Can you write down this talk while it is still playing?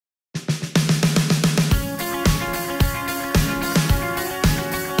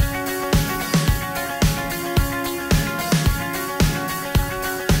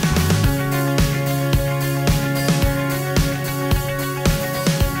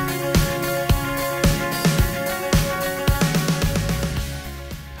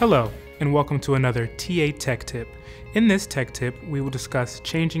Hello, and welcome to another TA Tech Tip. In this tech tip, we will discuss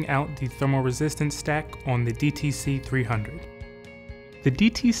changing out the thermal resistance stack on the DTC-300. The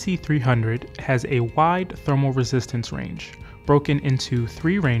DTC-300 has a wide thermal resistance range, broken into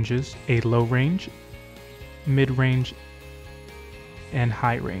three ranges: a low range, mid-range, and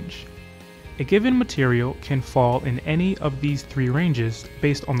high range. A given material can fall in any of these three ranges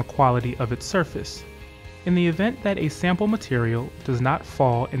based on the quality of its surface. In the event that a sample material does not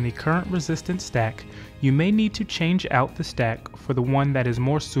fall in the current resistance stack, you may need to change out the stack for the one that is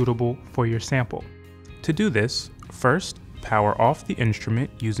more suitable for your sample. To do this, first, power off the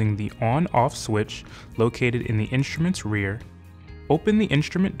instrument using the on-off switch located in the instrument's rear, open the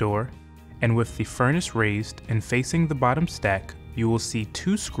instrument door, and with the furnace raised and facing the bottom stack, you will see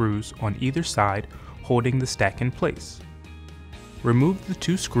two screws on either side holding the stack in place. Remove the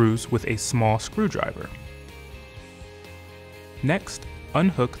two screws with a small screwdriver. Next,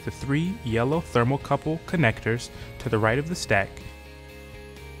 unhook the three yellow thermocouple connectors to the right of the stack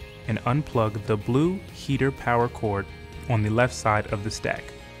and unplug the blue heater power cord on the left side of the stack.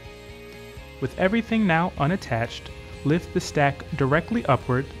 With everything now unattached, lift the stack directly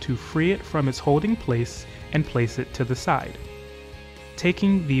upward to free it from its holding place and place it to the side.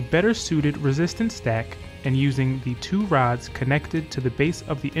 Taking the better suited resistance stack and using the two rods connected to the base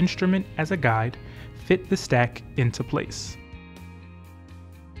of the instrument as a guide, fit the stack into place.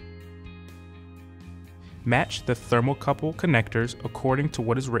 Match the thermocouple connectors according to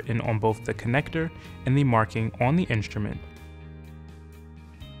what is written on both the connector and the marking on the instrument,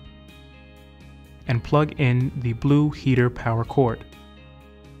 and plug in the blue heater power cord.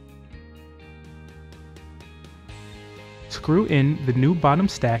 Screw in the new bottom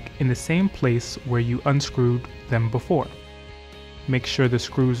stack in the same place where you unscrewed them before. Make sure the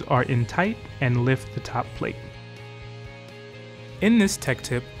screws are in tight and lift the top plate. In this tech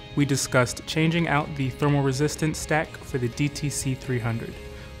tip, we discussed changing out the thermal resistance stack for the DTC-300.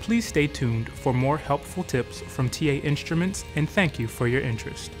 Please stay tuned for more helpful tips from TA Instruments, and thank you for your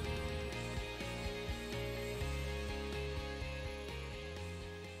interest.